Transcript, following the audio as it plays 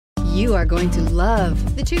You are going to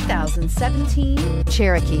love the 2017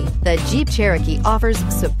 Cherokee. The Jeep Cherokee offers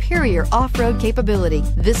superior off-road capability.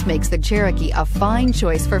 This makes the Cherokee a fine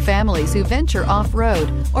choice for families who venture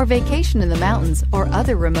off-road or vacation in the mountains or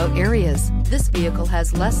other remote areas. This vehicle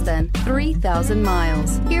has less than 3,000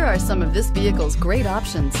 miles. Here are some of this vehicle's great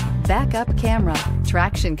options: backup camera,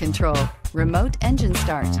 traction control, remote engine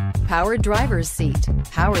start, power driver's seat,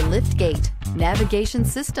 power lift gate, navigation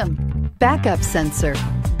system, backup sensor,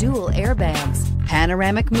 dual airbags,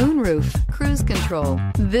 panoramic moonroof, cruise control.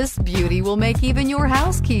 This beauty will make even your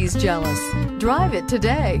house keys jealous. Drive it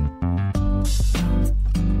today.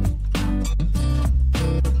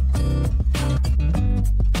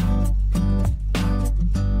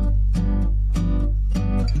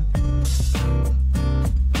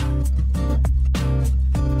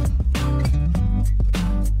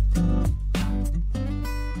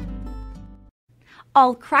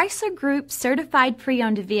 All Chrysler Group certified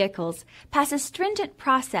pre-owned vehicles pass a stringent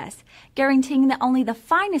process guaranteeing that only the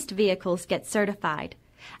finest vehicles get certified.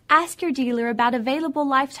 Ask your dealer about available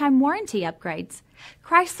lifetime warranty upgrades.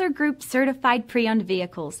 Chrysler Group certified pre-owned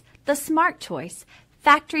vehicles, the smart choice,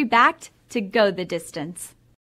 factory backed to go the distance.